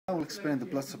I will explain the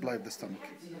blood supply of the stomach.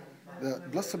 The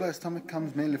blood supply of the stomach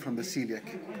comes mainly from the celiac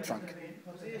trunk.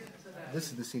 This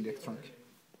is the celiac trunk.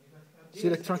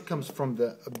 Celiac trunk comes from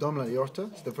the abdominal aorta.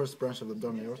 It's the first branch of the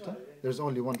abdominal aorta. There's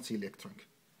only one celiac trunk.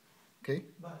 Okay?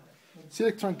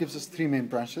 Celiac trunk gives us three main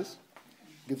branches.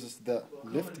 Gives us the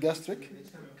left gastric,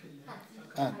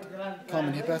 and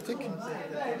common hepatic,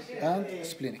 and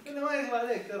splenic.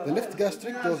 The left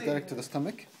gastric goes direct to the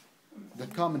stomach. The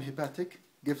common hepatic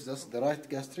gives us the right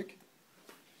gastric,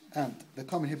 and the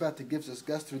common hepatic gives us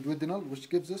gastroduodenal, which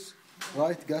gives us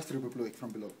right gastroepiploic from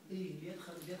below.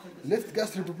 Left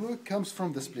gastroepiploic comes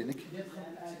from the splenic,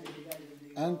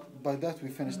 and by that we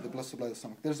finish the blood supply of the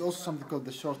stomach. There's also something called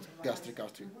the short gastric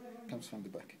artery, comes from the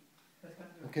back.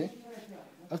 Okay?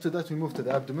 After that we move to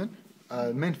the abdomen.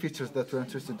 Main features that we're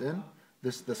interested in,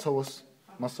 this is the psoas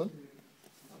muscle,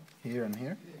 here and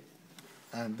here,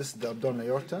 and this is the abdominal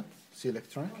aorta, celiac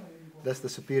trunk. That's the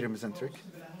superior mesenteric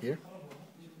here,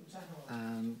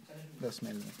 and that's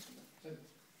mainly it.